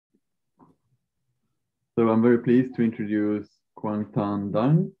So I'm very pleased to introduce Quang Tuan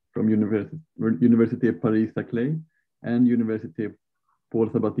Dang from University of Paris-Saclay and University of Paul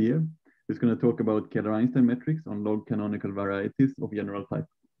Sabatier, who's going to talk about Kähler Einstein metrics on log canonical varieties of general type.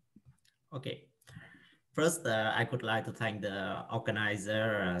 Okay. First, I would like to thank the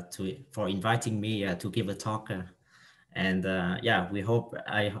organizer for inviting me to give a talk. Yeah,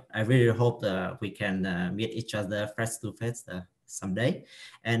 I really hope we can meet each other face to face someday.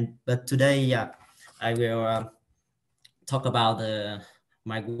 But today, yeah, I will talk about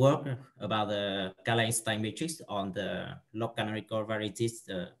my work about the Kähler Einstein matrix on the log canonical varieties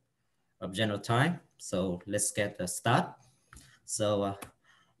of general type. So let's get started. So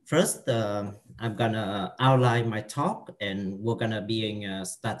first, I'm gonna outline my talk, and we're gonna be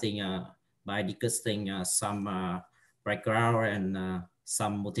starting by discussing some background and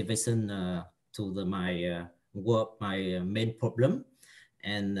some motivation to my work, my main problem,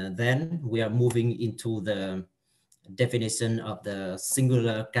 and then we are moving into the definition of the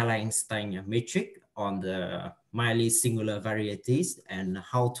singular Kähler Einstein matrix on the mildly singular varieties and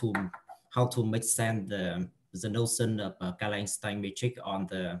how to make sense the notion of Kähler Einstein matrix on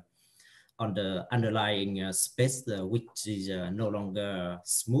the underlying space which is no longer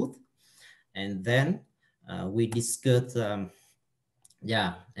smooth. And then we discussed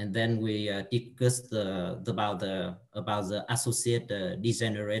and then we discussed about the associated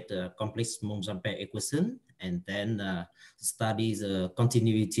degenerate complex Monge-Ampère equation, and then study the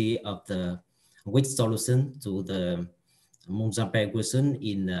continuity of the weak solution to the Monge-Ampère equation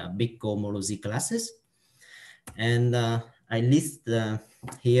in big cohomology classes. And I list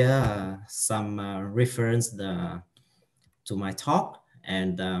here some reference to my talk,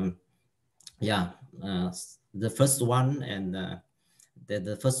 and the first one, and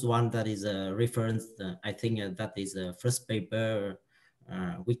the first one that is a reference, I think that is the first paper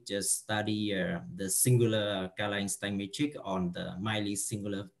which study the singular Kähler Einstein matrix on the mildly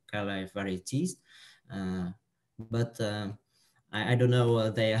singular Kähler varieties. But I don't know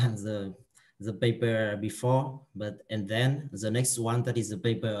they have the paper before, and then the next one that is the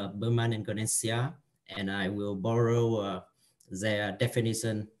paper of Berman and Gonencia, and I will borrow their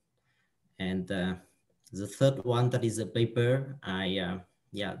definition. And the third one that is a paper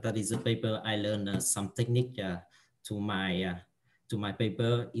that is a paper I learned some technique to my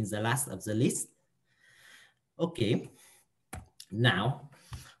paper in the last of the list. Okay, now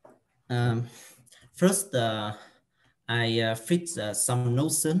first I fix some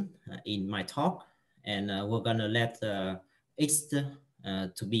notion in my talk, and we're gonna let X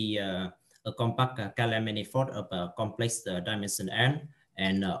to be a compact Kähler manifold of a complex dimension n,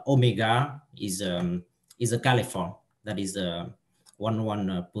 and omega is a Kähler form, that is a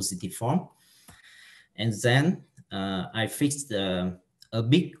 1-1 positive form. And then I fixed a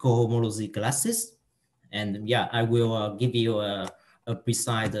big cohomology classes, and yeah, I will give you a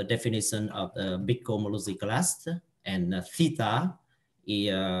precise definition of the big cohomology class, and theta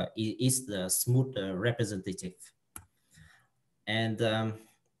is the smooth representative. And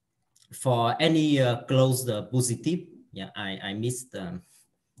for any closed positive, yeah, I missed the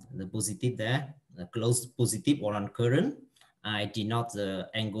positive there, the closed positive or on current, I denote the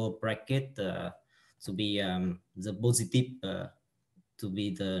angle bracket to be the positive to be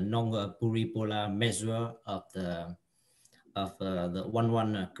the non-pluripolar measure of the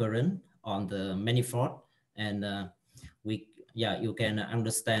 1-1 current on the manifold. And you can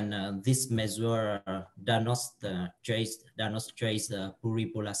understand this measure does not trace the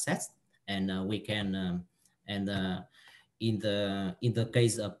pluripolar sets, and we can in the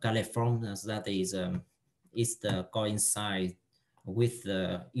case of Kähler forms, that is the coincide with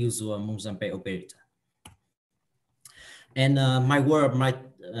the usual Monge-Ampère operator. And the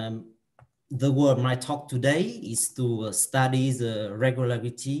work my talk today is to study the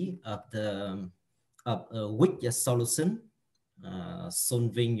regularity of the weak solution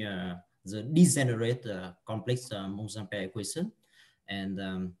solving the degenerate complex Monge-Ampère equation. And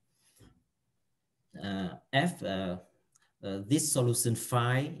this solution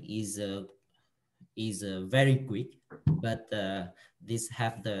phi is very quick, but this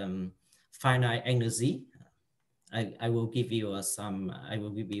have the finite energy. I will give you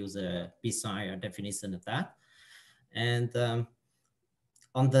the precise definition of that. And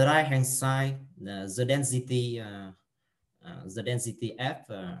on the right hand side, the density F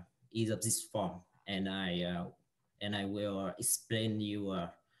is of this form, and I will explain you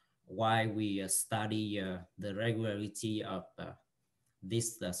why we study the regularity of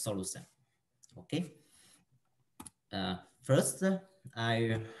this solution. Okay. First,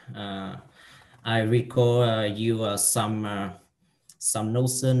 I recall you some some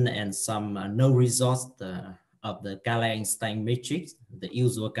notion and some no results of the Kähler Einstein matrix, the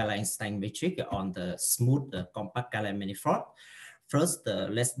usual Kähler Einstein matrix on the smooth compact Kähler manifold. First,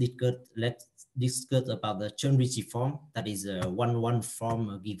 let's discuss about the Chern-Ricci form. That is a 1-1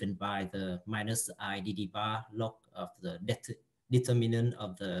 form given by the minus I dd bar log of the determinant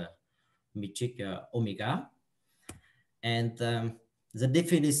of the metric omega. And the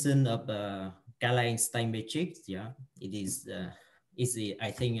definition of Kähler Einstein matrix, yeah, it is easy.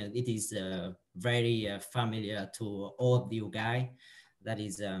 I think it is very familiar to all of you guys. That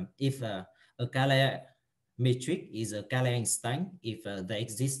is, if a Kähler matrix is a Kähler Einstein, if there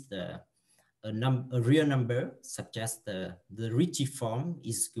exists a real number, such as the Ricci form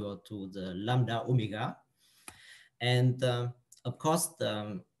is equal to the lambda omega. And of course,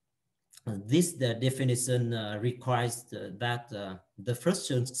 this definition requires that the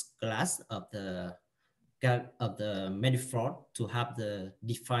first class of the manifold to have the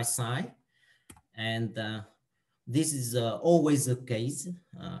defined sign, and this is always the case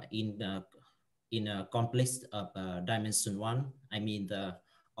in a complex of dimension 1. I mean,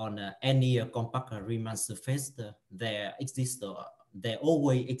 on any compact Riemann surface, there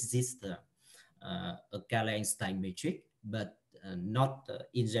always exists a Kähler Einstein matrix, but not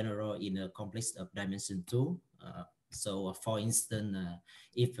in general in a complex of dimension 2. So for instance,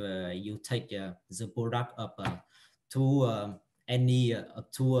 if you take the product of any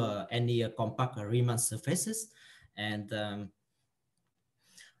compact Riemann surfaces, and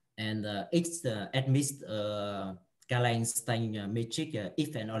it's admits Kähler Einstein matrix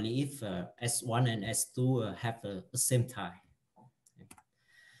if and only if S1 and S2 have the same type.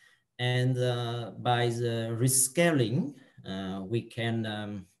 And by the rescaling, we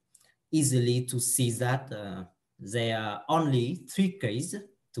can easily to see that there are only 3 cases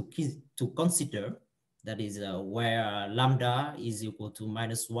to consider. That is where lambda is equal to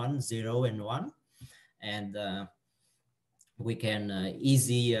 -1, 0, and 1. And we can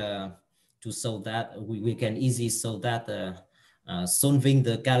easy to solve that. We can easily solve that solving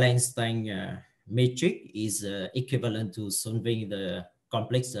the Kähler Einstein matrix is equivalent to solving the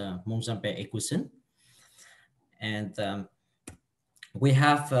complex Monge-Ampère equation. And we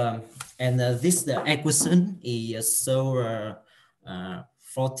have, and this equation is so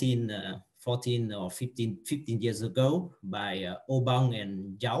 14 or 15 years ago by Obang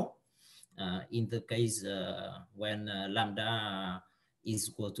and Zhao. In the case when lambda is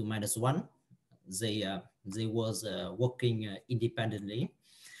equal to -1, they was working independently.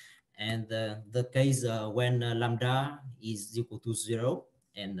 And the case when lambda is equal to 0,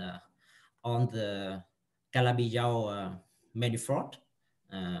 and on the Calabi-Yau manifold,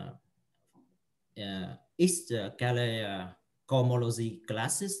 each Kähler cohomology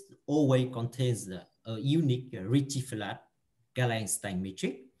classes always contains a unique Ricci flat Kähler Einstein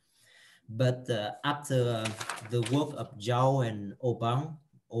matrix. But after the work of Zhao and Obang,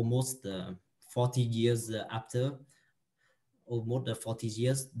 almost 40 years after, almost 40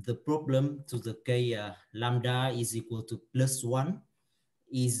 years, the problem to the K lambda is equal to +1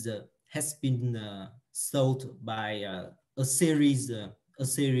 is has been solved by a series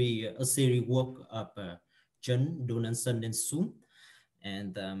work of Chen, Donaldson, and Sun.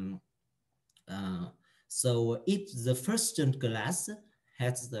 And so if the first class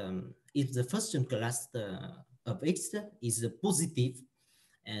has if the first class of X is positive,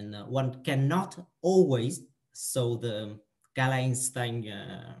 and one cannot always solve the Kähler Einstein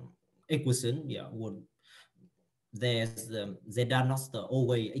equation, yeah, there does not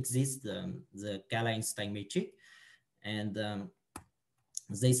always exist the Kähler Einstein matrix, and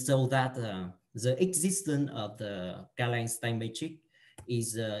they show that the existence of the Kähler Einstein matrix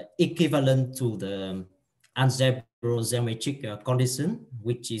is equivalent to the algebrogeometric condition,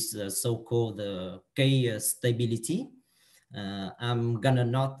 which is so-called the K stability. I'm gonna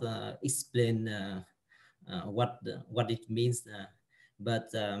not explain what it means,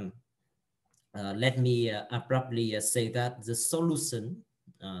 but let me abruptly say that the solution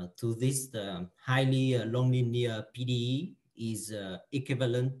to this highly nonlinear PDE is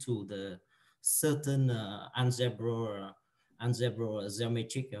equivalent to the certain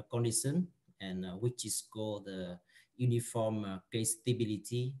algebrogeometric condition, and which is called the uniform K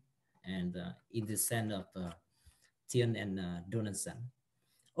stability, and in the sense of Thien and Donaldson.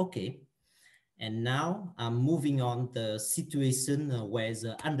 Okay, and now I'm moving on the situation where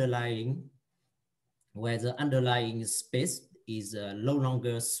the underlying space is no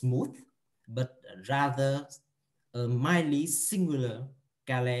longer smooth, but rather a mildly singular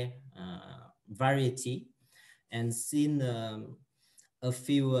Kähler variety. And since a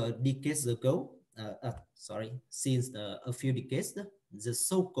few decades ago, since a few decades, the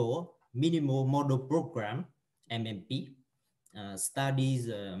so-called minimal model program (MMP) studies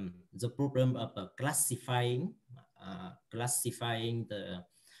the problem of classifying the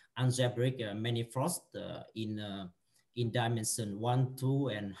algebraic manifolds in dimension 1, 2,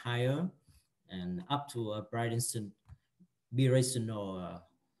 and higher, and up to a birational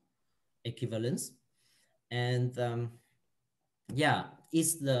equivalence. And yeah,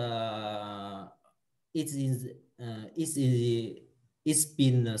 it's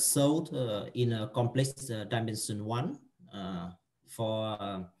been solved in a complex dimension 1 for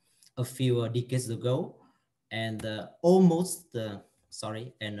a few decades ago, and almost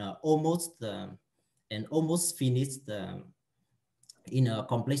finished in a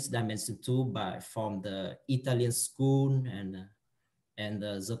complex dimension 2 from the Italian school and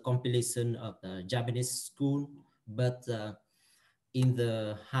the compilation of the Japanese school, but in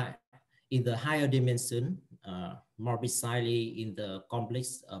the higher dimension, more precisely in the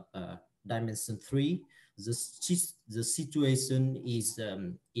complex of dimension 3, the situation is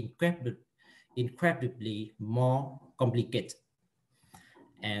incredibly more complicated,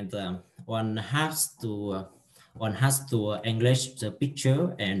 and one has to enlarge the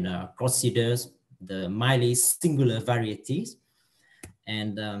picture and consider the mildly singular varieties,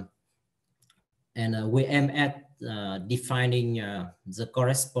 and we aim at defining the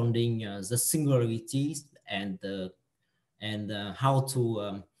corresponding the singularities and how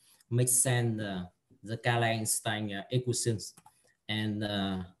to make sense the Kähler Einstein equations, and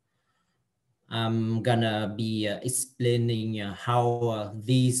I'm gonna be explaining how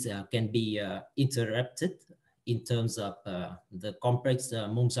these can be interrupted in terms of the complex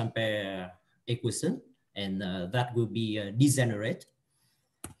Monge-Ampère equation, and that will be degenerate.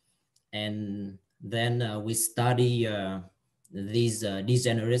 And then we study these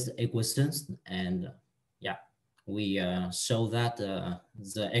degenerate equations, and yeah, we show that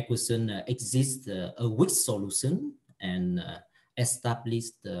the equation exists a weak solution, and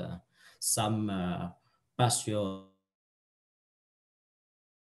established some partial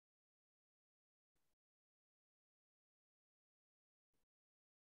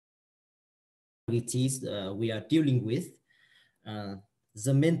varieties we are dealing with.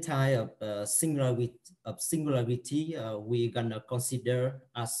 The main type of singularity we're gonna consider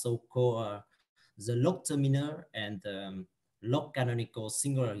as so-called the log terminal and log canonical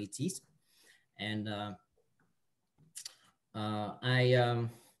singularities, and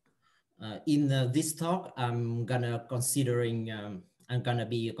in this talk I'm gonna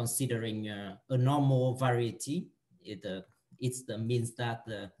be considering a normal variety. It means that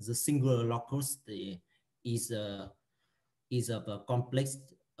the singular locus is of a complex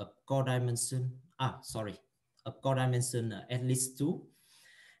of codimension at least 2,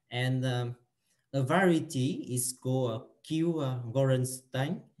 and a variety is called Q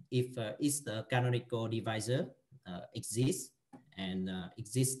Gorenstein if is the canonical divisor exists, and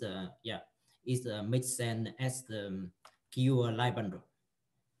makes sense as the Q Lie-Bundle.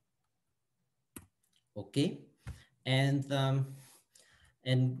 Okay, and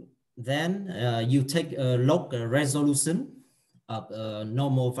then you take a log resolution of a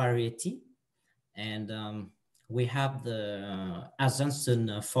normal variety, and we have the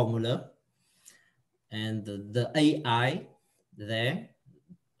assumption formula, and the AI there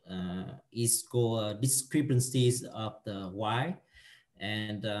is called discrepancies of the Y,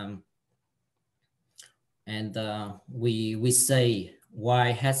 and we say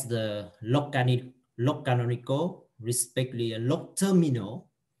Y has the log canonical, respectively a log terminal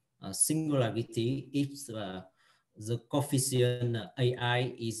singularity if the coefficient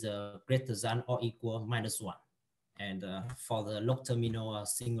AI is greater than or equal -1, and for the log terminal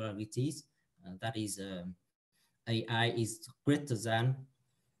singularities, that is AI is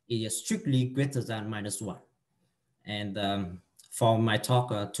strictly greater than -1. And for my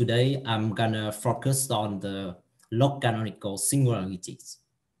talk today, I'm gonna focus on the log canonical singularities.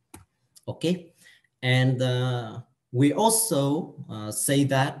 Okay, and we also say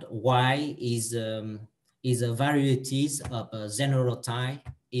that Y is a varieties of a general type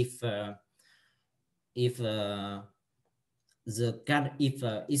if the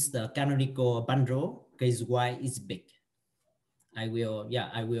canonical bundle case Y is big. I will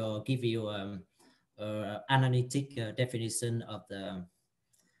give you analytic definition of the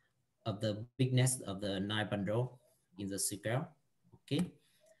bigness of the Lie bundle in the circle. Okay,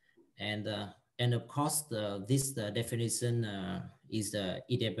 and of course this definition is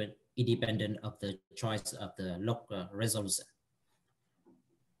independent of the choice of the log resolution.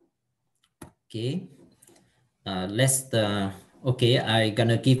 Okay, let's Okay, I'm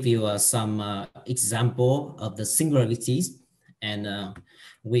gonna give you some example of the singularities, and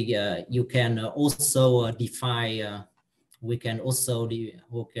you can also define. We can also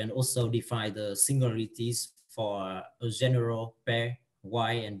define the singularities for a general pair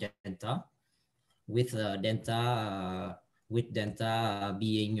y and delta, with delta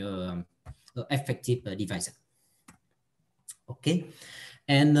being an effective divisor. Okay,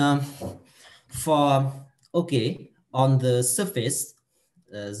 and for on the surface,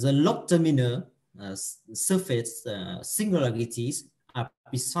 the log terminal surface singularities are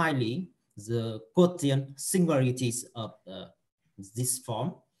precisely the quotient singularities of this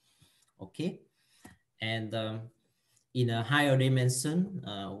form. Okay, and in a higher dimension,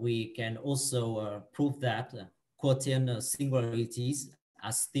 we can also prove that quotient singularities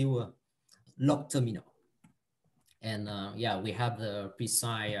are still log terminal. And yeah, we have the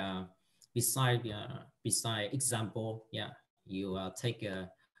precise example. Yeah, you take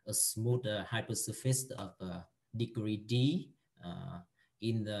a smooth hypersurface of degree d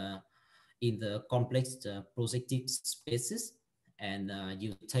in the complex projective spaces, and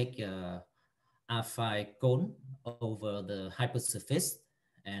you take a phi cone over the hypersurface,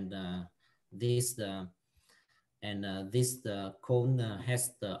 and this cone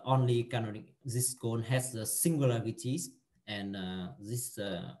has the only canonical. This cone has the singularities, and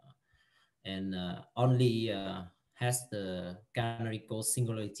only has the canonical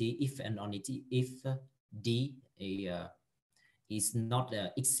singularity if and only if d is not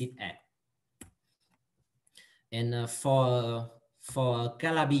exceed n. And for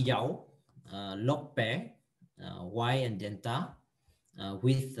Calabi-Yau log pair y and delta,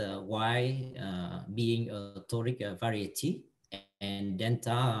 with y being a toric variety and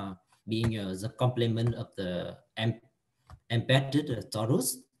delta being the complement of the embedded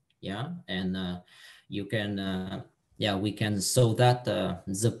torus. Yeah, and you can we can show that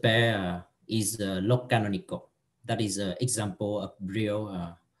the pair is log canonical. That is an example of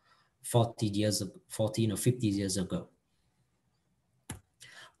Brieux 14 or 50 years ago.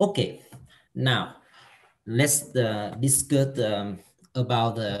 Okay, now let's discuss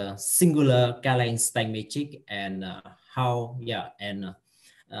about the singular Kähler Einstein matrix, and how,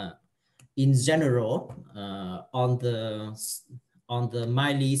 in general, on the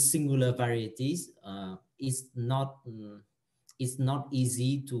mildly singular varieties, it's not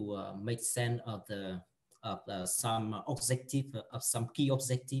easy to make sense of some objective, of some key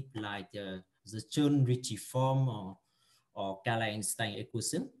objective, like the Chern-Ricci form or Kähler Einstein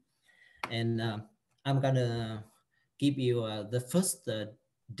equation. And I'm gonna give you the first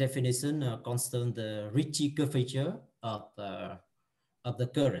definition concerning the Ricci curvature of the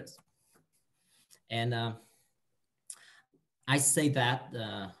currents. And I say that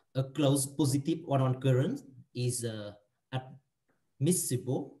a closed positive one-on current is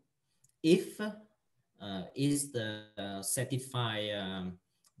admissible if is satisfy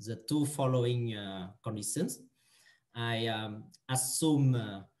the two following conditions. I assume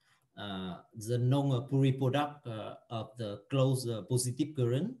the non-pluriproduct of the closed positive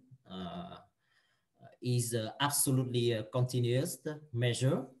current is absolutely continuous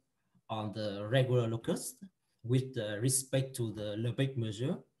measure on the regular locus with respect to the Lebesgue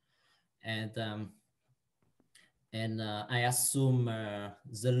measure, and I assume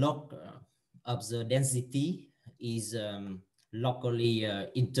the log of the density is locally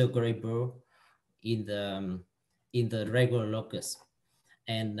integrable in the regular locus.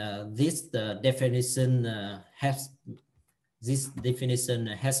 And this definition has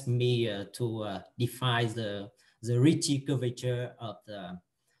me to define the Ricci curvature of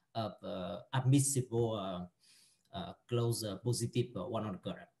admissible closed positive one-on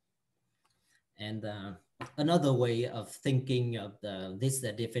current. And another way of thinking of this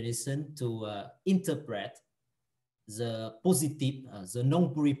definition to interpret the positive, the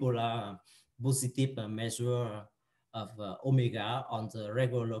non-pluripolar positive measure of omega on the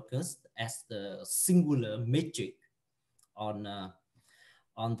regular locus as the singular metric on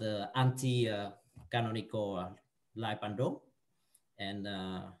the anti-canonical line bundle, and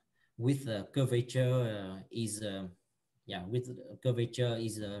with the curvature is a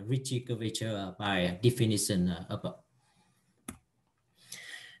Ricci curvature by definition above.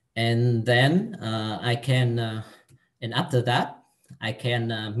 And then I can and after that I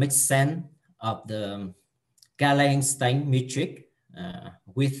can make sense of the Kähler Einstein metric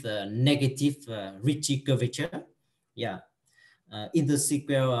with negative Ricci curvature. Yeah. In the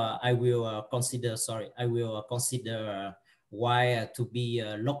sequel, I will consider Y to be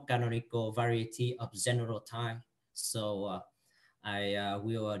a log canonical variety of general type. So I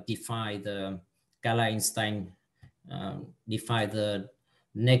will define the Kähler Einstein define the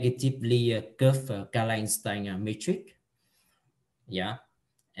negatively curved Kähler Einstein matrix. Yeah,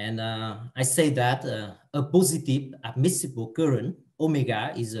 and I say that a positive admissible current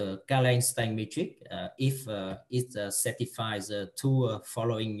omega is a Kähler Einstein matrix if it satisfies two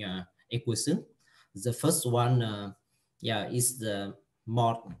following equations. The first one, yeah, is the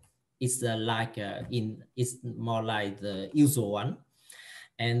more it's like it's more like the usual one,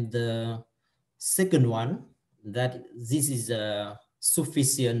 and the second one, that this is a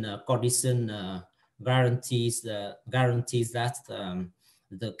sufficient condition guarantees that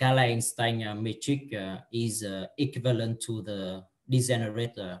the Kähler Einstein matrix is equivalent to the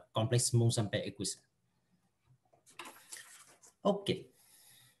degenerate complex Monge-Ampère equation. Okay.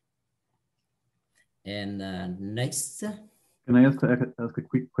 And next. Can I ask a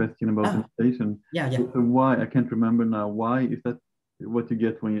quick question about the notation? Yeah, yeah. So why, I can't remember now, why is that what you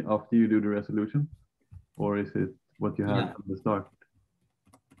get when after you do the resolution? Or is it what you had from the start?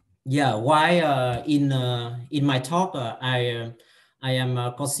 Yeah, why in my talk I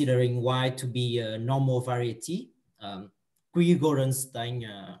am considering y to be a normal variety, Quang-Tuan Dang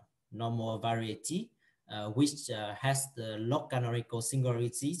normal variety, which has the log canonical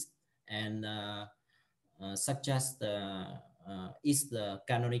singularities and such as is the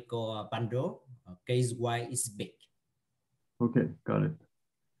canonical bundle, case y is big. Okay, got it.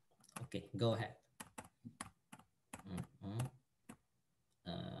 Okay, go ahead.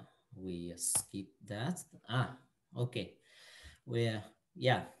 We skip that. Okay.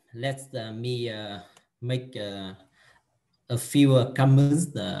 Yeah, let me make a few comments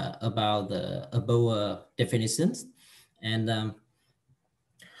about the above definitions. And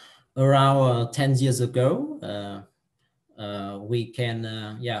around 10 years ago, we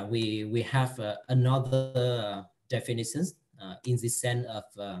can, we have another definitions in the sense of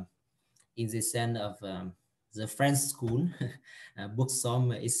the French school,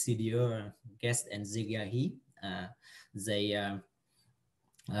 Booksom, Isidio, Guest, and Zariski. They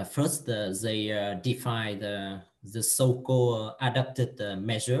first they define the so-called adapted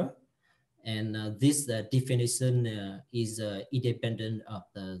measure, and this definition is independent of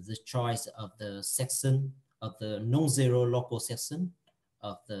the choice of the section of the non-zero local section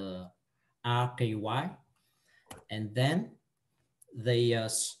of the RKY, and then they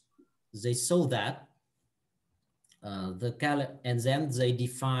show that and then they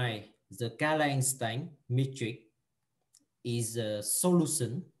define the Kähler Einstein matrix is a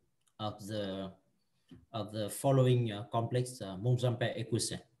solution of the following complex Monge-Ampère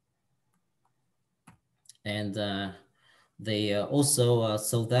equation, and they also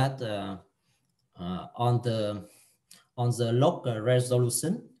show that on the log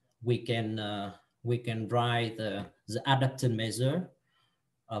resolution we can write the adapted measure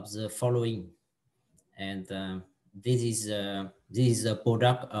of the following, and this is a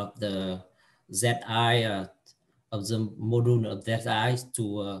product of the Zi of the module of Zi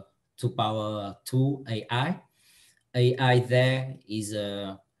to power 2 AI. AI there is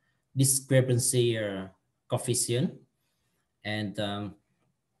a discrepancy coefficient, and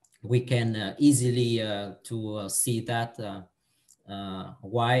we can easily to see that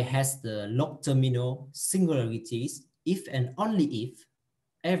Y has the log terminal singularities if and only if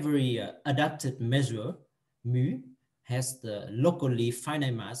every adapted measure mu has the locally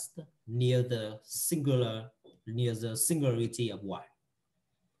finite mass near the singularity of Y.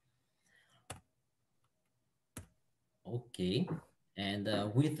 Okay, and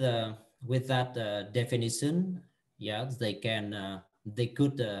with that definition, yeah, they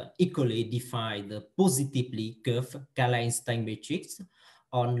could equally define the positively curved Kähler Einstein matrix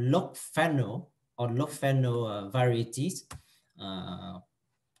on log Fano varieties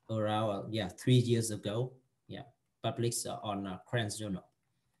around 3 years ago, published on Cran's journal.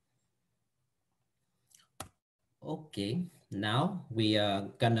 Okay, now we're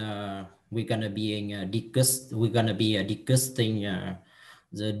gonna be discussing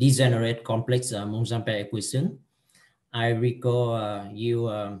the degenerate complex Monge-Ampère equation. I recall you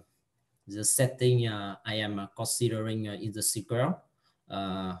the setting I am considering in the sequel.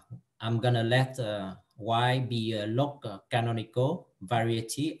 I'm gonna let Y be a log canonical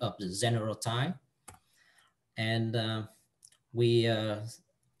variety of the general type, and we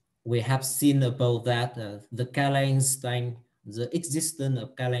have seen about that the Kähler Einstein, the existence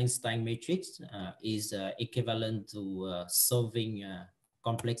of Kähler Einstein matrix is equivalent to solving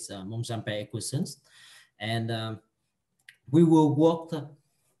complex Monge-Ampère equations, and we will work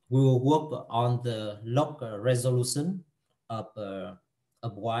on the log resolution of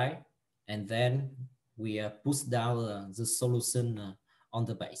Y, and then we push down the solution on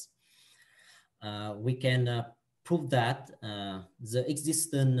the base. We can prove that the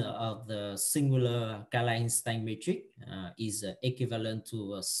existence of the singular Kähler Einstein matrix is equivalent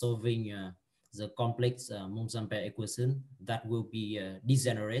to solving the complex Monge-Ampère equation that will be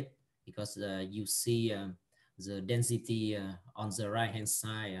degenerate, because you see the density on the right hand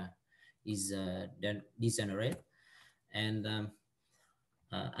side is then degenerate. And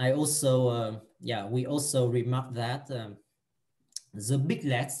I also, we also remarked that the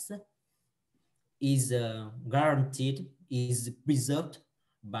bitlets is guaranteed, is preserved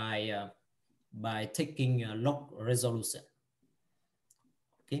by taking log resolution.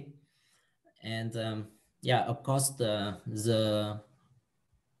 Okay, and of course the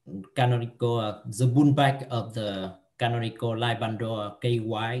canonical, the bullback of the canonical line bundle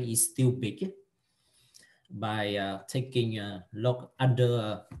KY is still big by taking log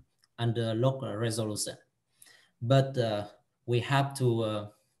under log resolution, but we have to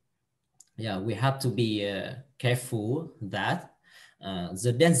be careful that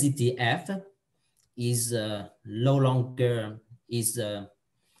the density F is no longer is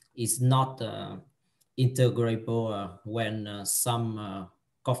not integrable when some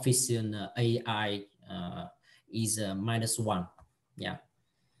coefficient AI is -1. Yeah,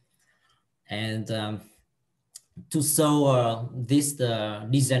 and to solve this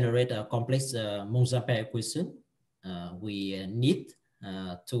degenerate complex Monge-Ampère equation, we need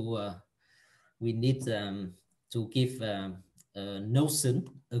to give a notion,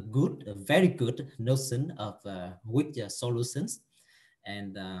 a very good notion of weak solutions,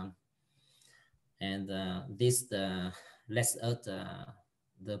 and this lets us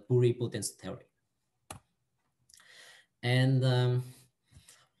the pluripotence theory. And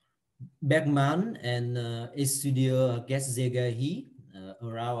Bergman and Estudio Getzzeger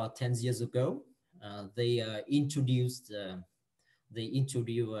around 10 years ago, they introduced a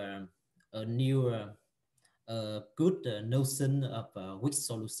new good notion of weak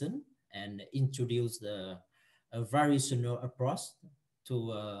solution, and introduced a variational approach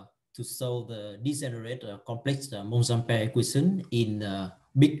to solve the degenerate complex Monge-Ampère equation in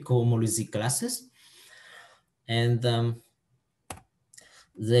big cohomology classes. And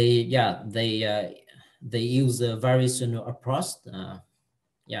they use a variational approach.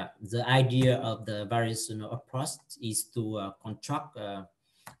 The idea of the variational approach is to construct a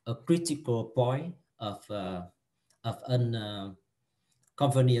critical point of an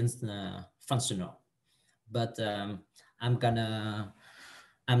convenience functional. But I'm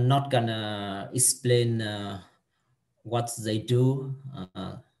not gonna explain what they do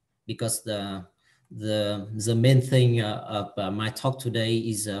because the main thing of my talk today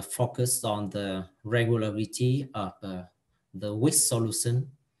is focused on the regularity of the weak solution.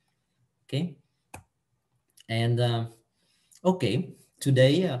 Okay, and okay,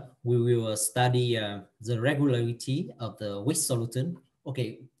 today we will study the regularity of the weak solution.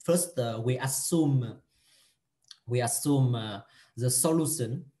 Okay, first we assume the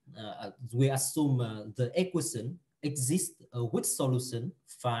solution. We assume the equation exists a weak solution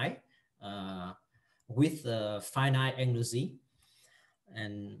phi with finite energy,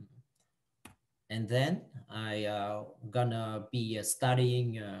 and then I gonna be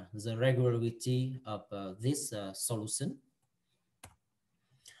studying the regularity of this solution,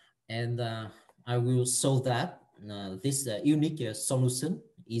 and I will show that this unique solution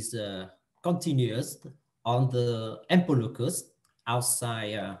is continuous on the ample locus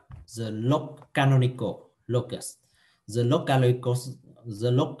outside the log canonical locus. The log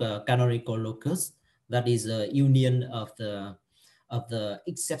canonical locus, that is a union of the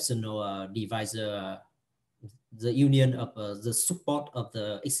exceptional divisor, the union of the support of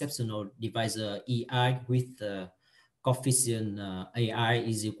the exceptional divisor EI with the coefficient AI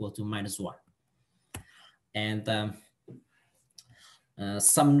is equal to -1. And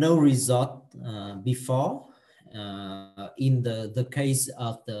some no result before in the case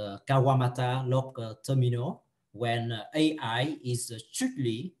of the Kawamata log terminal, when AI is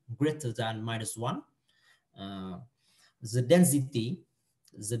strictly greater than -1, the density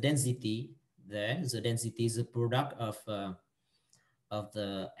is a product of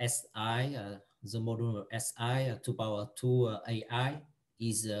the SI, the modulo SI to power 2 AI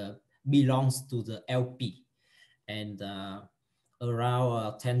is belongs to the LP. And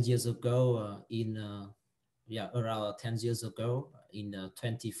around 10 years ago around 10 years ago in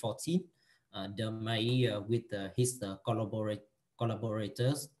 2014, Demay with his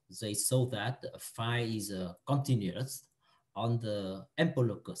collaborators, they saw that phi is continuous on the ample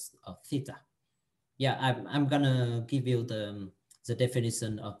locus of theta. Yeah, I'm gonna give you the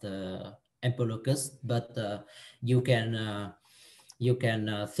definition of the ample locus, but you can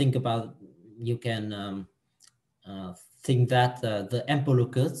think about, you can think that the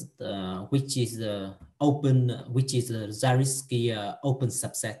Empedocles, which is the Zariski open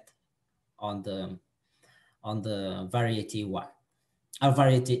subset on the variety Y,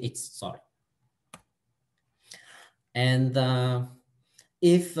 variety X, sorry. And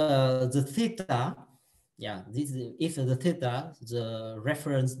if the theta, yeah, if the theta, the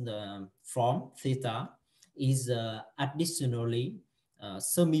reference from theta is additionally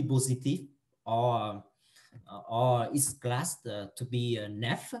semi-positive or is classed to be a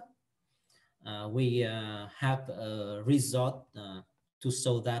NF, we have a result to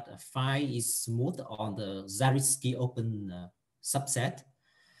show that phi is smooth on the Zariski open subset,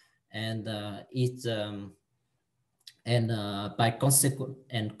 and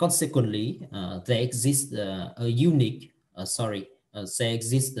consequently there exists a unique there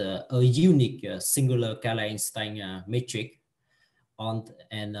exists a unique singular Kähler Einstein metric on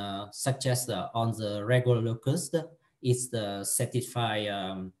such as on the regular locus is the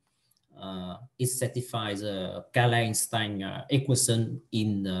it satisfies the Kähler Einstein equation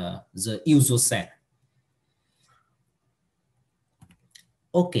in the usual set.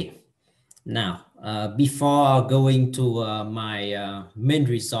 Okay. Now, before going to my main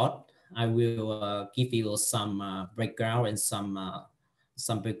result, I will give you some background and some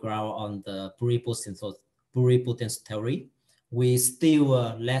background on the pluripotence theory. We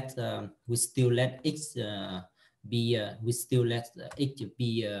still let X be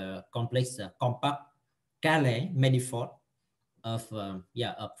complex compact Kähler manifold of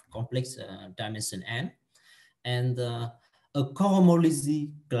complex dimension n, and a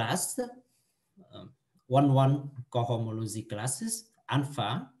cohomology class. 1-1 cohomology classes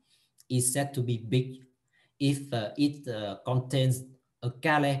alpha is said to be big if it contains a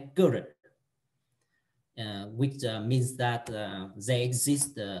Kähler current, which means that there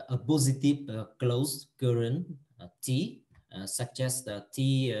exists a positive closed current T, such as the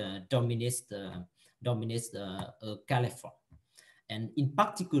T dominates a Kähler form. And in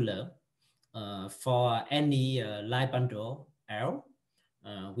particular, for any line bundle L,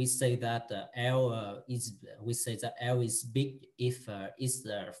 we say that L is big if is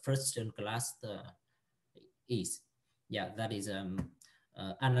the first class is, that is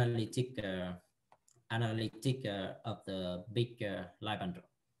analytic of the big line bundle,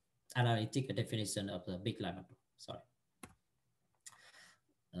 analytic definition of the big line bundle. Sorry.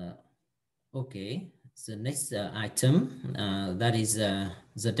 Okay, the next item that is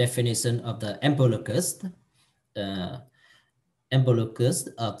the definition of the Empedocles. Empedocles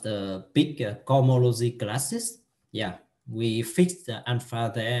of the big cohomology classes. Yeah, we fixed the alpha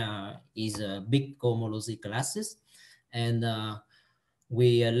there is a big cohomology classes, and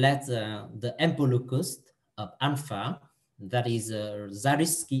we let the Empedocles of alpha, that is a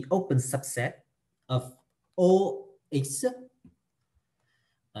Zariski open subset of OX,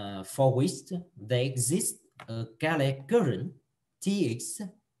 for which there exists a Kähler current Tx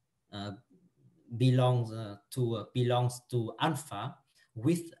belongs to alpha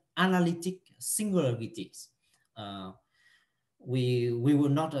with analytic singularities. We will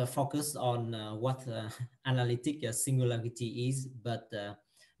not focus on what analytic singularity is, but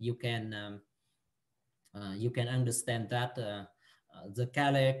you can understand that the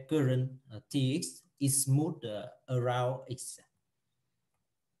Kähler current Tx is smooth around X.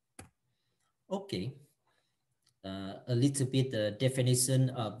 Okay, a little bit definition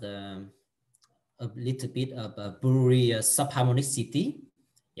of the Brewery subharmonicity.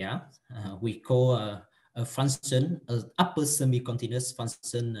 Yeah, we call a function, an upper semi-continuous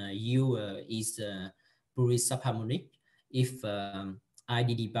function U is Brewery subharmonic if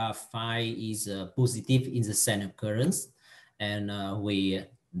IDD bar phi is positive in the center currents, and we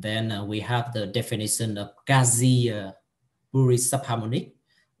have the definition of quasi Brewery subharmonic.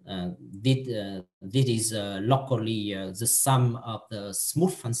 This is locally the sum of the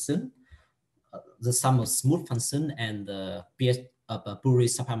smooth function. The sum of smooth function and the PS of a Brewery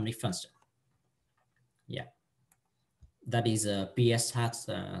subharmonic function. Yeah, that is PS has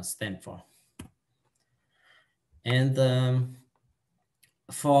stand for. And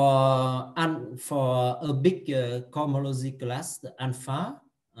for a big cohomology class, the alpha,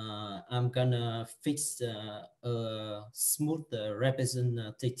 I'm gonna fix a smooth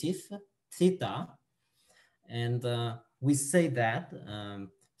representative theta, and we say that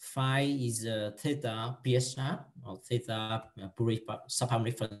phi is theta PSR or theta Brewery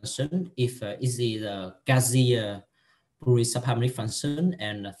subharmonic function if is the quasi Brewery subharmonic function,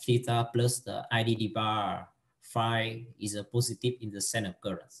 and theta plus the IDD bar phi is a positive in the center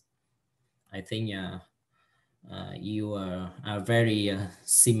currents. I think you are very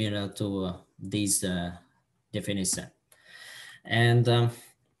similar to these definition. And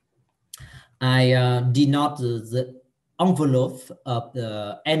I denote the envelope of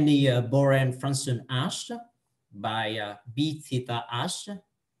any Borel function H by B theta H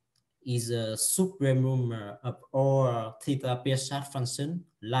is a supremum of all theta PSR function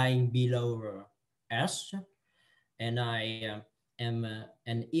lying below H, and I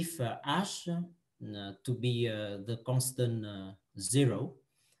and if H to be the constant 0,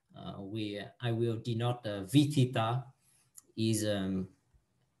 I will denote V theta is an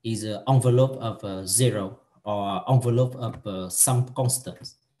envelope of 0 or envelope of some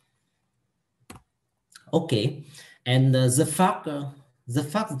constants. Okay, and the fact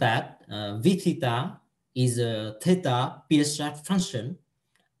that V theta is a theta PSR function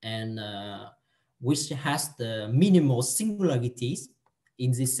and which has the minimal singularities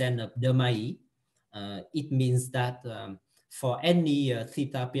in the sense of Demae, it means that for any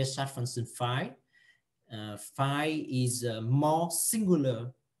theta PSR function phi, phi is more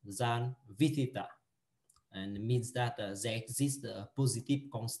singular than V theta, and it means that there exists a positive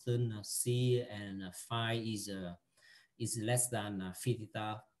constant C, and phi is less than phi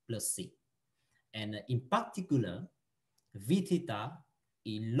theta plus C. And in particular, V theta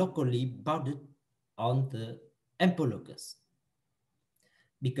is locally bounded on the empolocus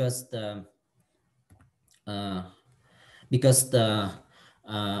because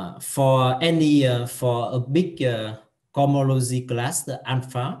for a big cohomology class, the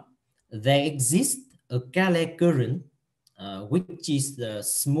alpha, there exists a Kähler current which is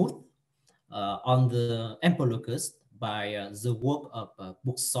smooth on the empolocus by the work of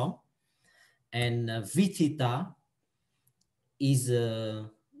Buxom, and V theta is a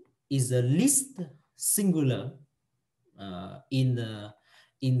least singular in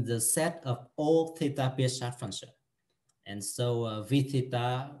the set of all theta PSR function. And so V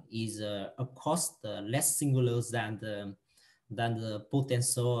theta is of course less singular than the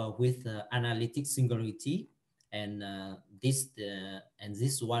potential with analytic singularity, and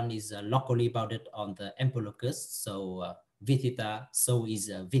this one is locally bounded on the empolocus. So V theta, so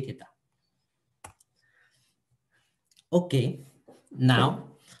is V theta. Okay, now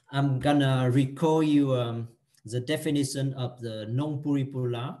I'm gonna recall you the definition of the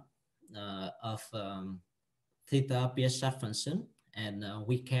non-pluripolar of theta PSR function, and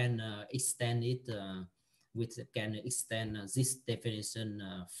we can extend it. We can extend this definition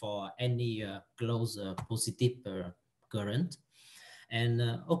for any closed positive current. And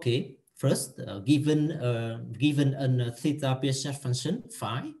okay, first, given a theta PSR function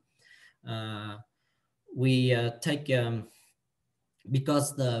phi, we take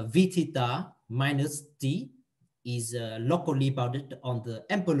because the V theta minus t is locally bounded on the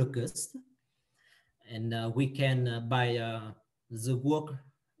empolocus, and we can by the work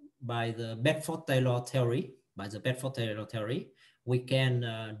by the Bedford-Taylor theory, we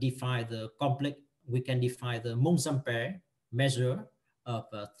can define the complex. We can define the Monge measure of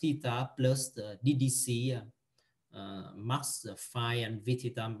theta plus the DDC max phi and V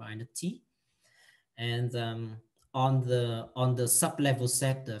theta minus t, and on the sublevel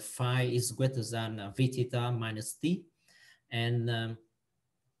set, phi is greater than V theta minus t, and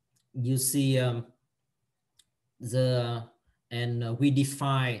you see we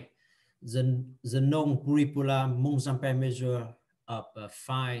define the non-pluripolar Monge measure of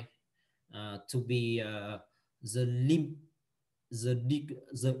phi to be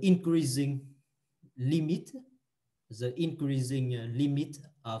the increasing limit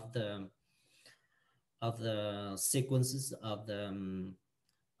of the sequences of the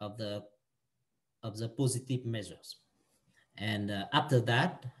positive measures. And after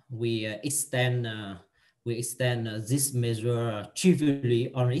that, we extend this measure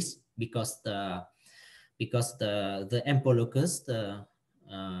trivially on it because the empolocus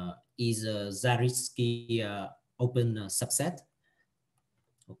is a Zariski open subset.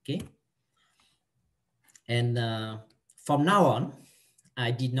 Okay, and from now on,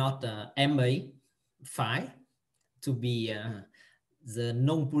 I did not MA phi to be the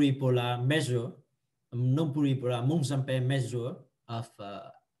non-pluripolar measure, non-pluripolar Monge measure of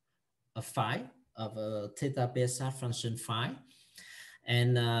phi, of a theta PSR function phi,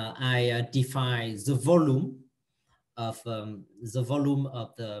 and I define the volume of the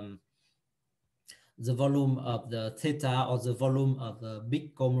theta, or the volume of the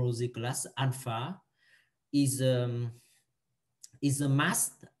big cohomology class alpha is a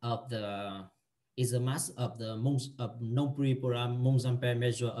mass of the non-pluripolar Monge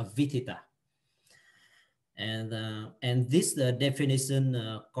measure of V theta. And this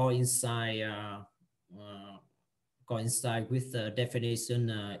definition coincide coincide with the definition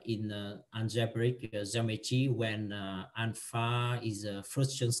in algebraic geometry when alpha is a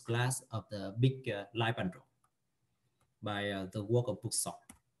Fruction class of the big Lie bundle by the work of Bookshop.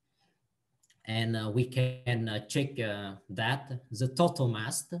 And we can check that the total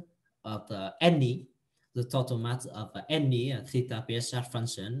mass of any theta PSR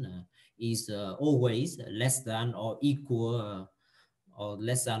function is always less than or equal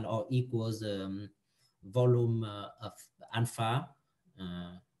equals volume of alpha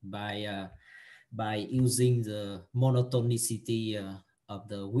by using the monotonicity of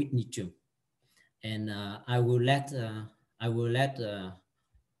the Whitney term. And I will let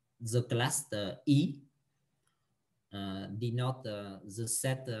the class E denote the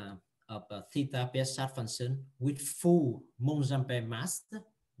set of theta PSR function with full Monge-Ampère mass.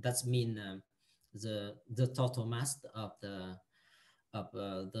 That means the total mass of the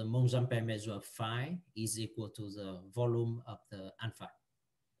Monge-Ampère measure of phi is equal to the volume of the alpha.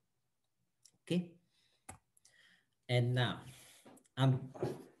 Okay. And now I'm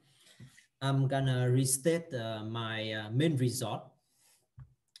gonna restate my main result.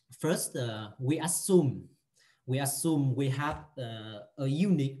 First, we assume we have a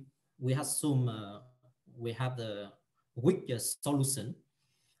unique. We assume we have the weak solution.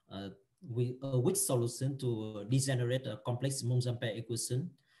 A weak solution to degenerate a complex Monge-Ampère equation,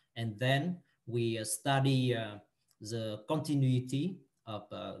 and then we study the continuity of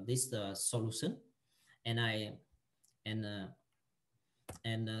this solution, and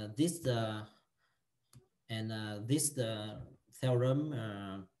this theorem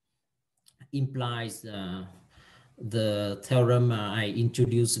implies the theorem I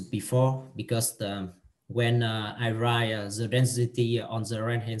introduced before, because when I write the density on the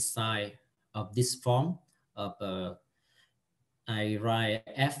right hand side of this form of I write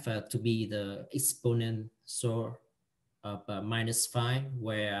f to be the exponential of minus phi,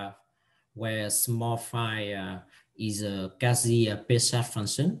 where small phi is a quasi-Pesach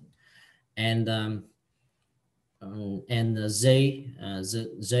function, and z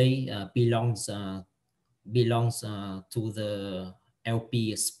belongs to the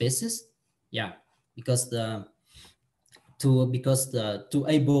LP spaces. Yeah, because to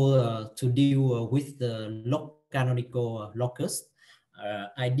able to deal with the log canonical locus,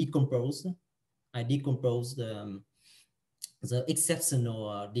 I decompose the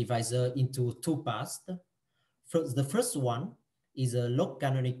exceptional divisor into two parts. First, the first one is a log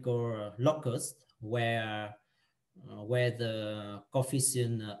canonical locus where the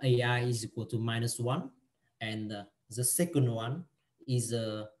coefficient AI is equal to -1, and the second one is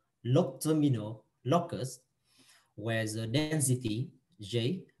a log terminal locus where the density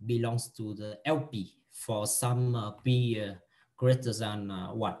J belongs to the LP for some P greater than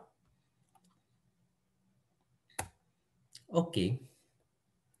 1. Okay,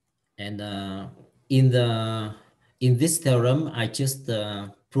 and in this theorem, I just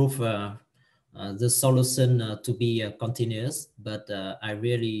prove the solution to be continuous, but I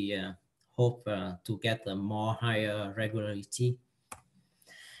really hope to get a more higher regularity.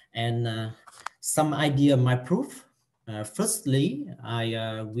 And some idea of my proof. Firstly,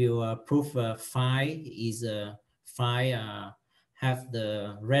 I will prove phi is phi have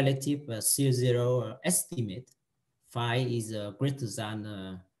the relative C0 estimate. Phi is greater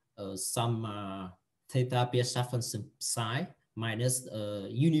than some theta PSR function psi minus a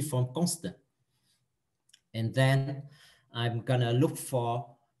uniform constant. And then I'm gonna look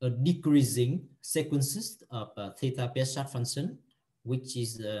for a decreasing sequences of theta PSR function, which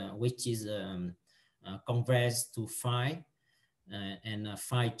is converges to phi, and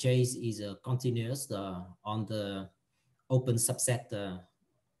phi j is continuous on the open subset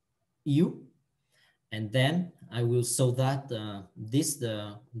U. And then I will show that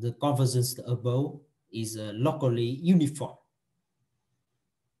the convergence above is locally uniform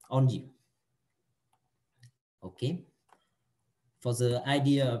on U. Okay. For the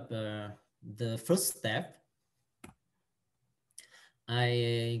idea of the first step,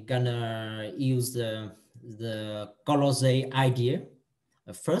 I gonna use the Colosset idea.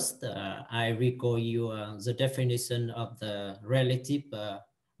 First, I recall you the definition of the relative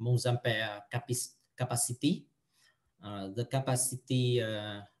Monge-Ampère capacity. The capacity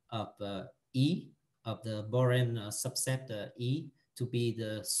of E of the Born subset E to be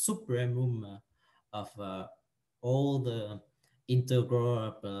the supremum of all the integral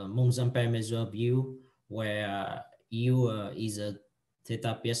of Monge-Ampère measure of U, where U is a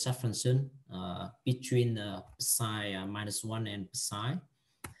theta PSR function between psi -1 and psi.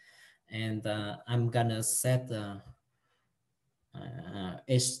 And I'm gonna set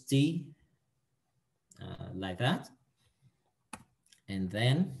HT like that. And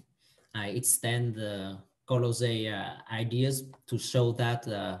then I extend the Colosay ideas to show that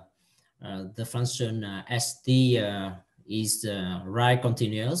the function st is right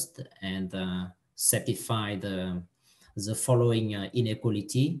continuous and satisfy the following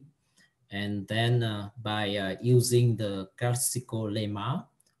inequality. And then by using the classical lemma,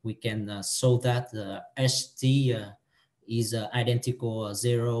 we can show that st is identical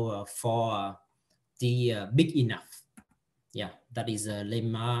 0 for t big enough. Yeah, that is a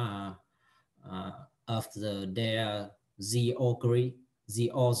lemma of their z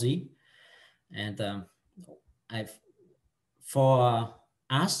or z. And for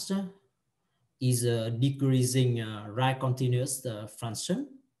us is a decreasing right continuous function,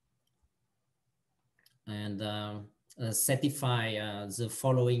 and satisfy the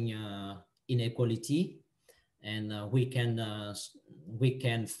following inequality, and we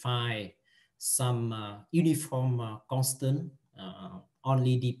can find some uniform constant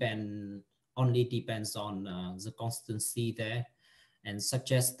only depends on the constancy there, and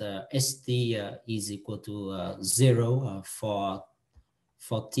suggest the st is equal to 0 for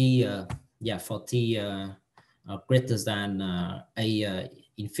t greater than a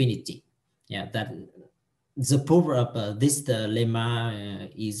infinity. Yeah, that the proof of this lemma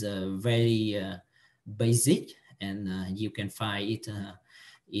is very basic, and you can find it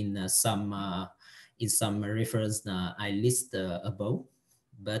in some reference I list above.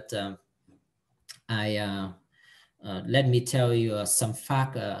 But let me tell you some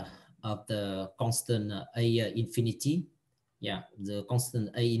fact of the constant a infinity. Yeah, the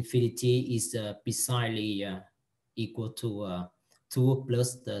constant a infinity is precisely equal to 2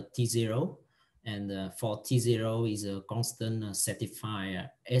 plus the t0, and for t0 is a constant satisfy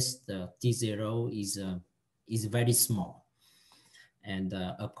s. The t0 is very small, and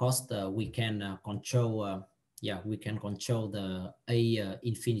of course we can control we can control the a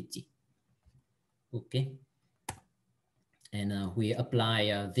infinity. Okay, and we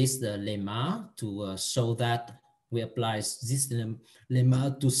apply this lemma to show that we apply this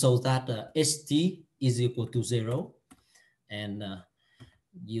lemma to show that st is equal to 0, and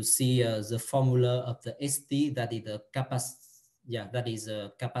you see the formula of the st, that is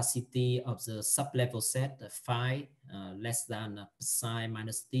the capacity of the sublevel set phi less than psi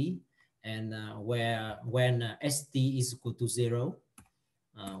minus t, and where when st is equal to 0,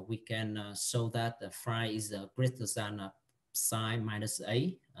 we can show that the phi is greater than psi minus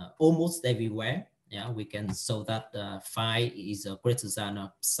a almost everywhere. Yeah, we can show that phi is greater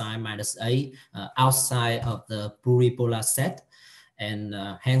than psi minus a outside of the pluripolar set, and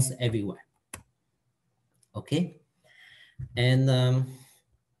hence everywhere. Okay, and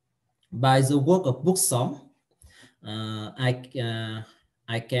by the work of Booksom, I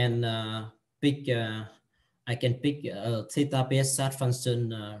can pick a theta psi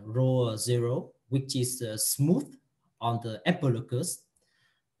function rho 0, which is smooth on the empiricus,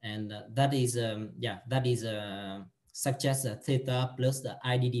 and that is suggests that theta plus the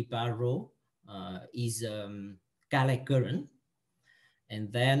IDD bar rho is Kähler current.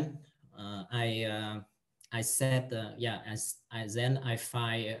 And then I said then I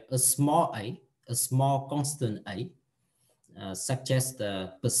find a small constant a, suggest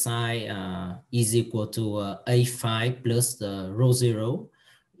the psi is equal to a5 plus the rho 0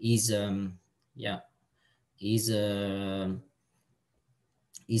 is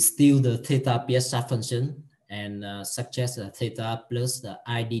still the theta psi function, and suggest that theta plus the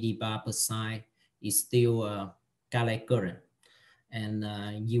IDD bar psi is still Kähler current, and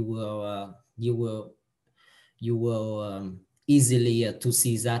you will easily to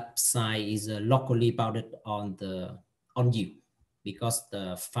see that psi is locally bounded on U, because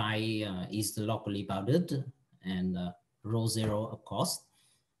the phi is locally bounded, and rho 0 of course.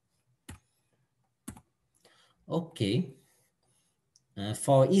 Okay.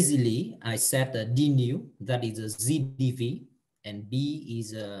 For easily, I set d nu, that is a z dv, and b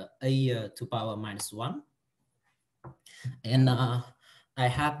is a to power minus 1. And I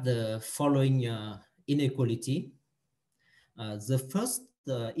have the following inequality. The first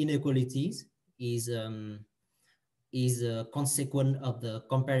inequality is a consequence of the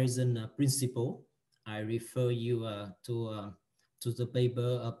comparison principle. I refer you to the paper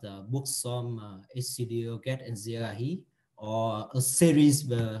of the Booksom, Studio Get and Zariski, or a series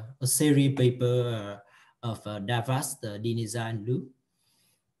paper of Davas, Nezza-Lu.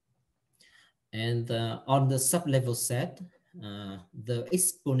 And on the sublevel set, the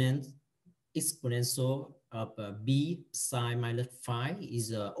exponential of b psi minus phi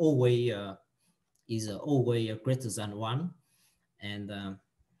is always greater than 1, and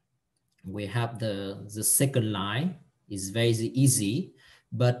we have the second line is very easy,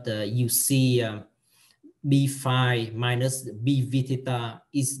 but you see B phi minus B v theta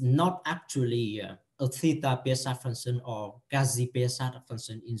is not actually a theta PSR function or quasi PSR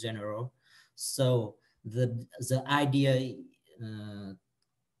function in general. So the idea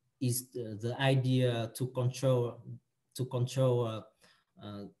is the idea to control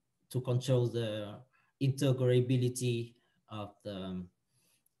the integrability of the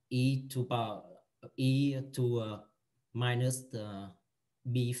e to minus the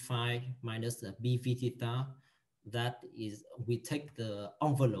B phi minus the B v theta. That is, we take the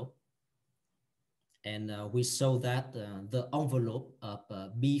envelope and we show that the envelope of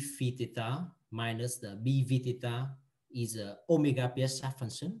B phi theta minus the B v theta is a omega PSR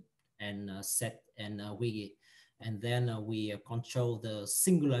function, and then we control the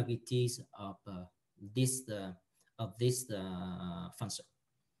singularities of this function.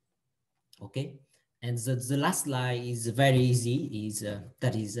 Okay, and the last line is very easy.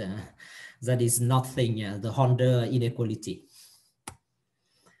 That is nothing. The Honda inequality,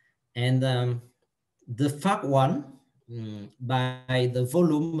 and the fact one, by the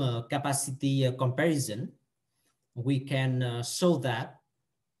volume capacity comparison, we can show that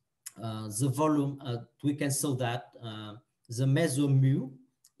the volume. We can show that the measure mu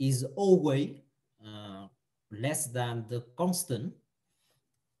is always less than the constant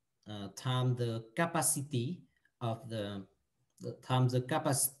times the capacity of times the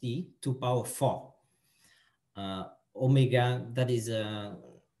capacity to power 4 omega. That is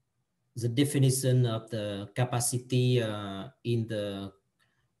the definition of the capacity in the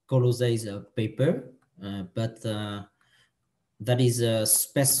Colosse's paper, but that is a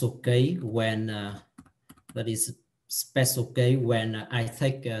special case when I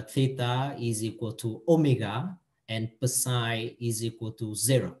take theta is equal to omega and psi is equal to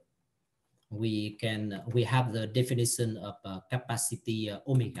 0. We have the definition of capacity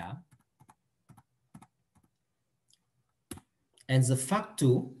omega. And the fact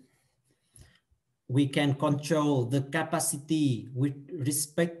 2, we can control the capacity with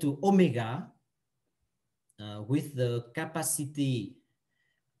respect to omega with the capacity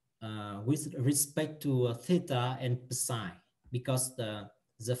with respect to theta and psi, because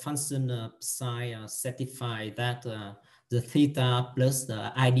the function psi satisfy that the theta plus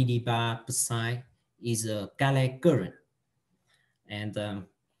the IDD bar psi is a Kähler current. And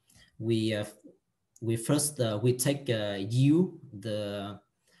we first take U, the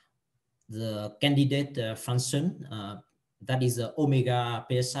candidate function, that is a omega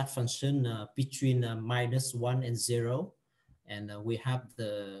PSR function between -1 and 0, and we have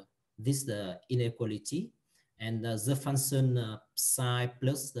the inequality, and the function psi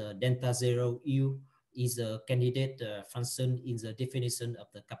plus the delta 0 U is a candidate function in the definition of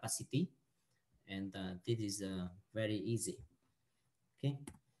the capacity, and this is very easy. Okay,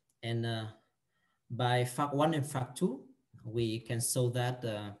 and by fact 1 and fact 2, we can show that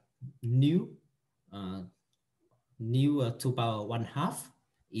nu 2 power 1/2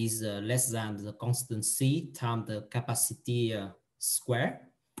 is less than the constant C times the capacity square.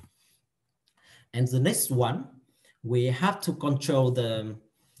 And the next one, we have to control the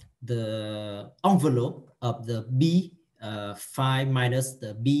envelope of the B phi minus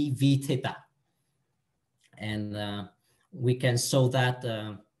the B v theta. And we can show that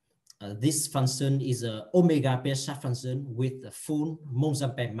this function is a omega PSR function with a full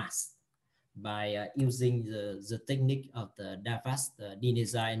Monge-Ampère mass by using the technique of the Davas,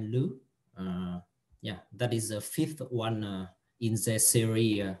 Nezza, and Lu. Yeah, that is the 5th one in the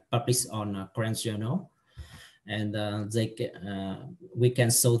series published on Current Journal. And we can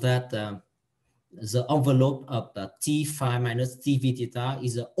show that the envelope of the T phi minus T v theta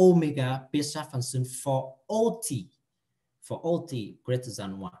is an omega PSR function for all t greater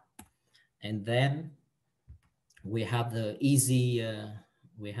than 1. And then we have the easy,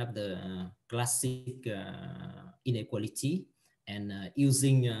 we have the classic inequality, and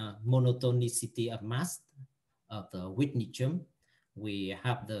using monotonicity of mass of the Whitney-Chum, we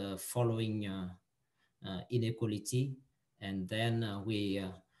have the following inequality, and then we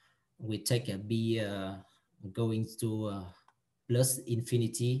take a B going to plus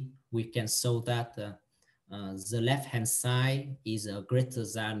infinity. We can show that the left-hand side is greater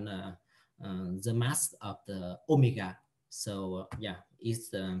than the mass of the omega. So yeah, it's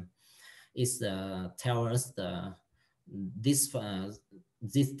tell us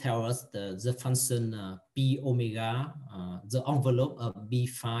this tells us the function p omega, the envelope of b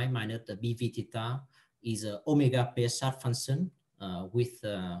phi minus the b v theta is a omega PSR function with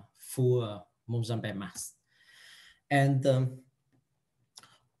full Monge-Ampère mass. And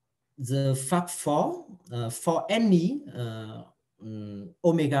the fact for any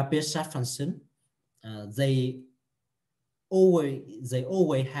omega beta function, they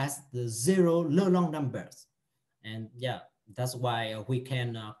always has the zero long numbers, and yeah, that's why we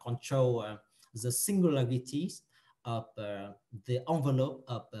can control the singularities of the envelope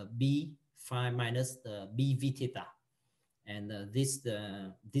of b phi minus the bv theta. And this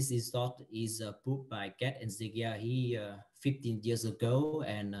result is proved by Get and Zariski 15 years ago,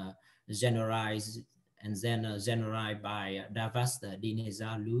 and generalized by Davas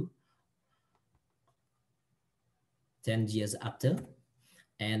Nezza-Lu 10 years after.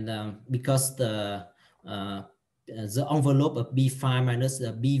 And because the envelope of b phi minus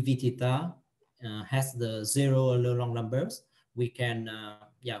the bv theta has the zero long numbers, we can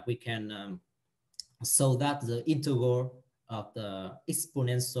so that the integral of the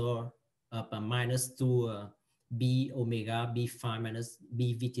exponential of minus 2 b omega b phi minus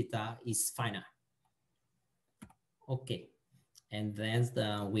bv theta is finite. Okay, and then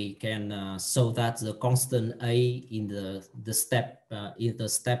we can show that the constant a in the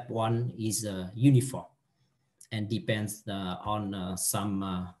step one is uniform and depends on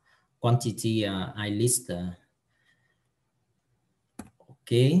some quantity I list.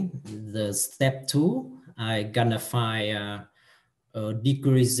 Okay, the step 2, I gonna find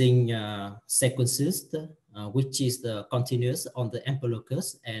decreasing sequences, which is the continuous on the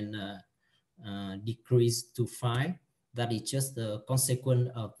Empedocles, and decrease to phi. That is just the consequence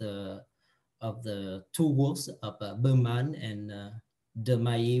of the two works of Berman and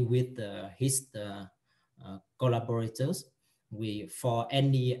Demaille with his collaborators. For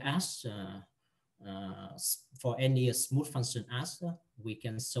any S, for any smooth function S, we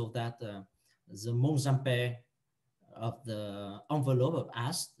can show that the Monge-Ampère of the envelope of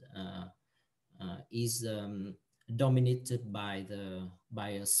S is dominated by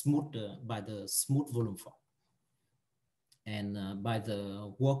the smooth volume form, and by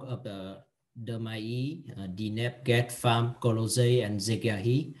the work of the Demaille, Dinep, Get, Pham, Colosé, and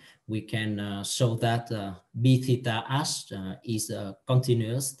Zariski, we can show that b theta h is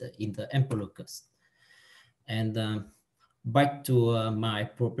continuous in the Empedocles. And back to my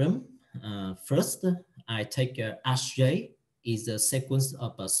problem. First, I take Hj is a sequence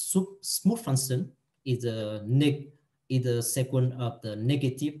of a smooth function, is a sequence of the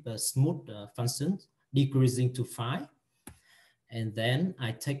negative smooth function decreasing to phi. And then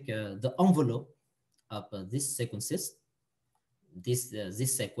I take the envelope of these sequences. This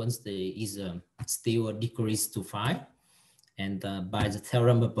sequence is still decreased to phi. And by the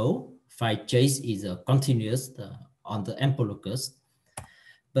theorem above, phi j is continuous on the Empedocles.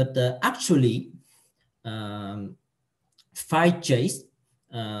 But actually, phi j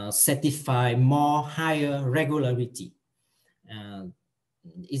satisfy more higher regularity.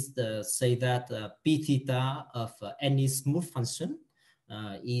 Is the say that p theta of any smooth function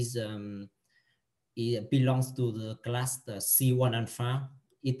it belongs to the class C1 alpha.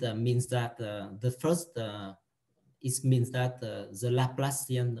 It means that the first it means that the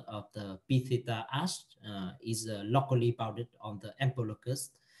Laplacian of the p theta h is locally bounded on the Empedocles.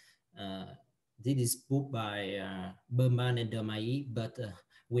 This is proved by Berman and Demaille, but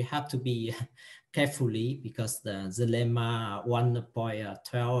we have to be carefully because the lemma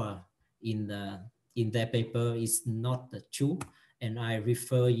 1.12 in their paper is not true, and I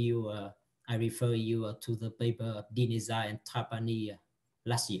refer you to the paper of Dineza and Trapani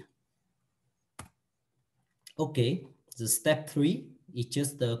last year. Okay, the step 3 is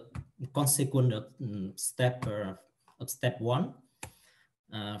just the consequence of step 1.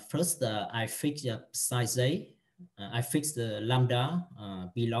 First, I fix psi j. I fix the lambda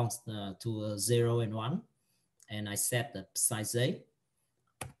belongs to 0 and 1, and I set the psi j.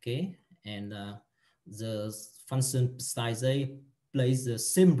 Okay, and the function psi j plays the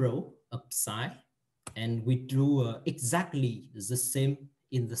same role of psi, and we drew exactly the same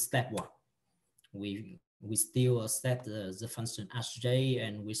in the step 1. We still set the function hj,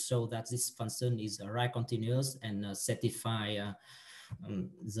 and we show that this function is right continuous and satisfy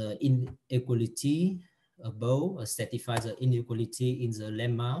the inequality above, satisfy the inequality in the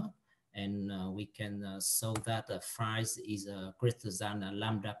lemma, and we can show that phi is greater than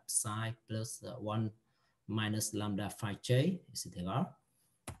lambda psi plus 1 minus lambda phi j, etc.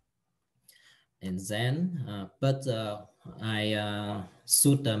 And then, but I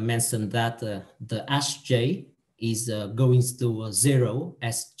should mention that the Hj is going to 0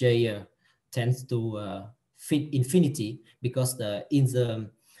 as j tends to fit infinity, because in the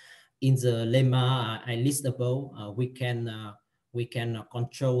lemma I list above, we can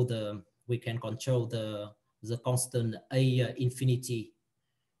control the constant a infinity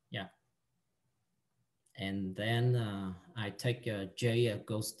Yeah. And then I take J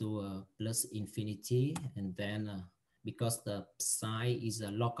goes to plus infinity, and then because the psi is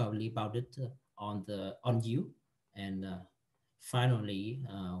locally bounded on U, and finally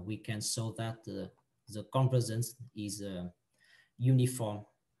we can show that the convergence is uniform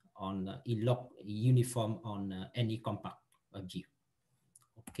on uniform on any compact of U.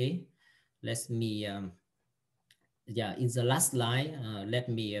 Okay, let me yeah, in the last line, let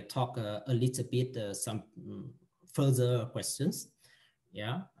me talk a little bit some further questions.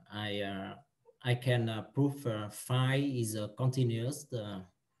 Yeah, I can prove phi is continuous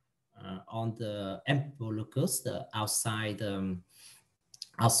on the ample locus outside the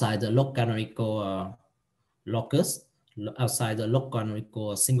log canonical locus, outside the log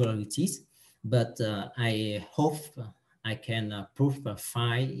canonical singularities. But I hope I can prove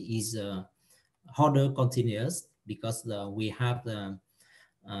phi is order continuous, because we have the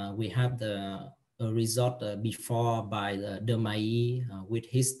result before by the Demai with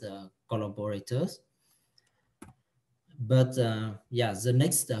his collaborators. But yeah, the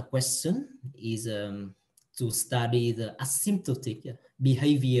next question is to study the asymptotic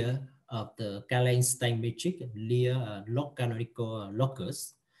behavior of the Kähler Einstein matrix near log canonical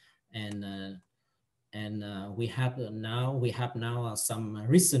locus, and we have now some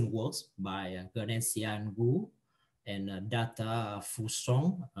recent works by Garcia and Wu and Data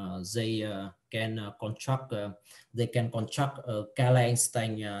Fusong. They can construct a Kähler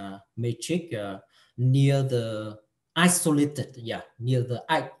Einstein matrix near the isolated, near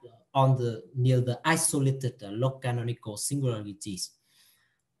the isolated log canonical singularities,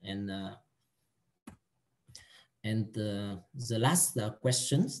 and the last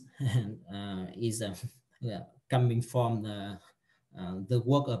questions is coming from the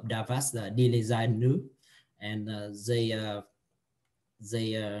work of Davas Nezza-Lu, and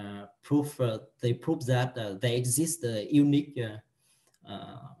they prove that there exists a unique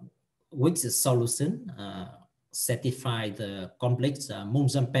which solution satisfy the complex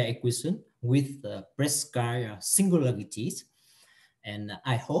Monge-Ampere equation with prescribed singularities, and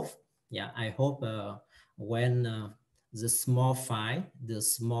I hope when the small phi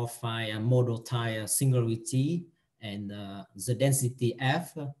model type singularity and the density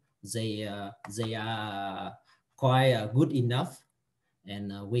F, they are quite good enough,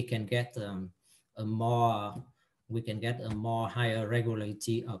 and we can get a more higher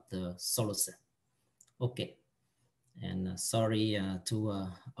regularity of the solution. Okay, and sorry to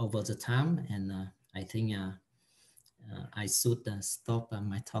over the time, and I think I should stop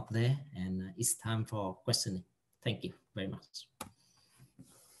my talk there, and it's time for questioning. Thank you very much.